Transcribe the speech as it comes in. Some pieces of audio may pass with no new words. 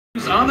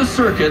On the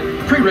circuit,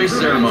 pre-race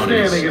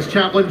ceremonies. Standing as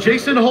Chaplain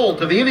Jason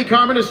Holt of the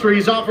IndyCar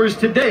Ministries offers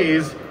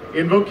today's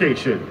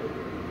invocation.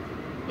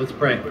 Let's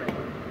pray.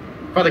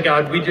 Father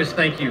God, we just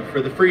thank you for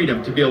the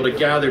freedom to be able to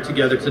gather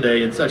together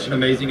today in such an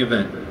amazing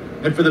event,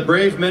 and for the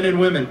brave men and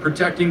women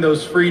protecting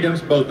those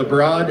freedoms both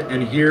abroad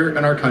and here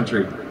in our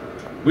country.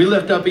 We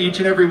lift up each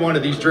and every one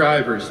of these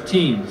drivers,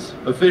 teams,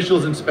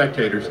 officials, and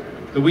spectators,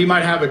 that we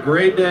might have a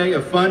great day,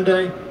 a fun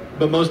day,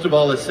 but most of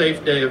all, a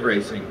safe day of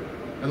racing.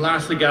 And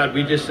lastly, God,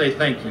 we just say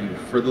thank you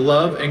for the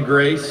love and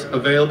grace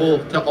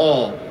available to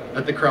all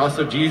at the cross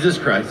of Jesus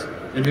Christ,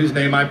 in whose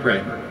name I pray.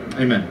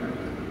 Amen.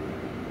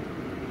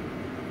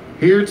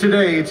 Here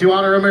today to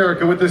honor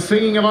America with the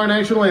singing of our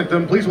national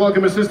anthem, please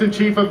welcome Assistant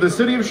Chief of the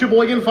City of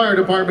Sheboygan Fire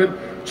Department,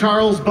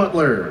 Charles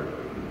Butler.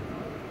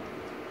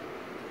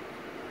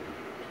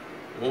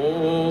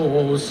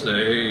 Oh,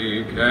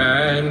 say,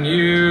 can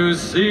you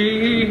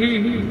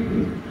see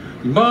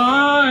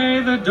by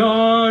the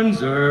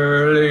dawn's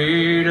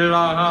early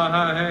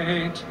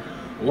light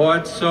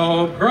what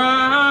so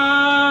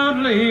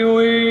proudly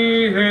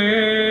we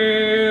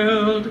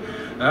hailed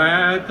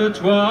at the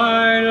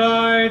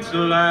twilight's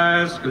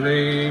last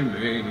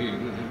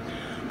gleaming,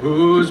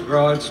 whose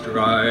broad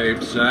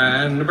stripes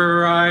and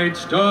bright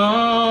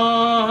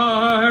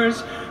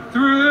stars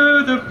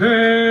through the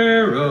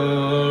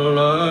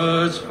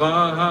perilous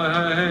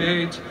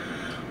fight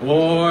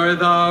o'er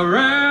the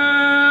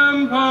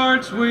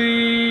ramparts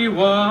we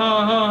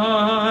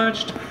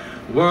watched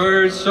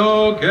were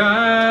so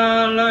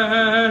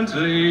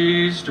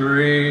gallantly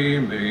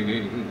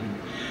streaming,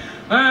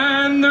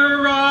 and the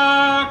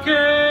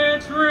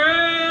rocket's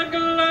red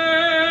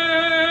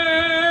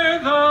glare,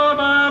 the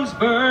bombs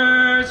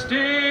bursting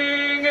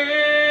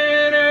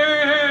in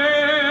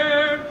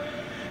air,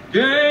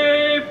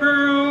 gave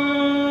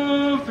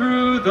proof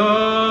through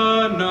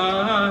the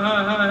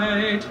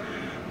night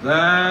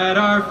that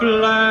our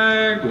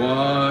flag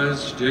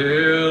was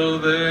still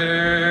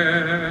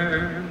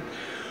there.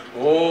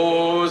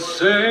 Oh,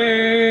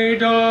 say,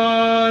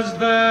 does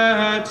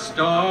that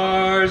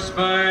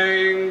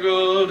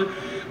star-spangled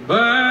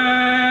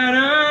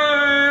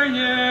banner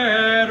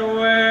yet wave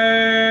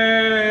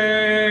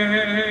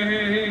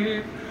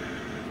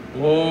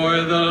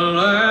o'er the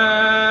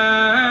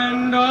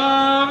land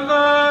of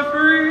the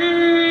free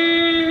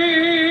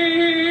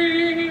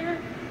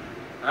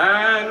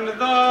and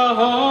the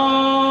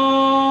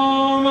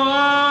home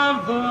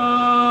of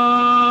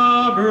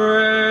the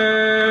brave?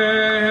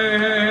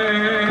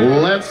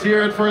 Let's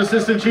hear it for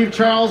Assistant Chief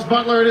Charles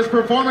Butler and his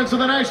performance of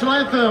the national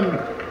anthem.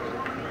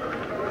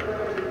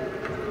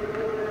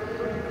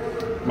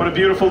 What a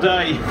beautiful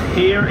day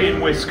here in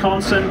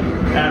Wisconsin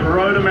at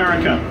Road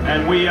America,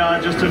 and we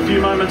are just a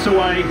few moments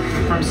away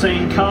from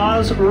seeing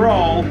cars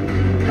roll,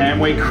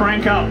 and we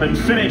crank up and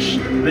finish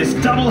this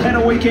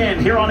doubleheader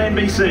weekend here on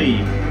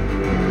NBC.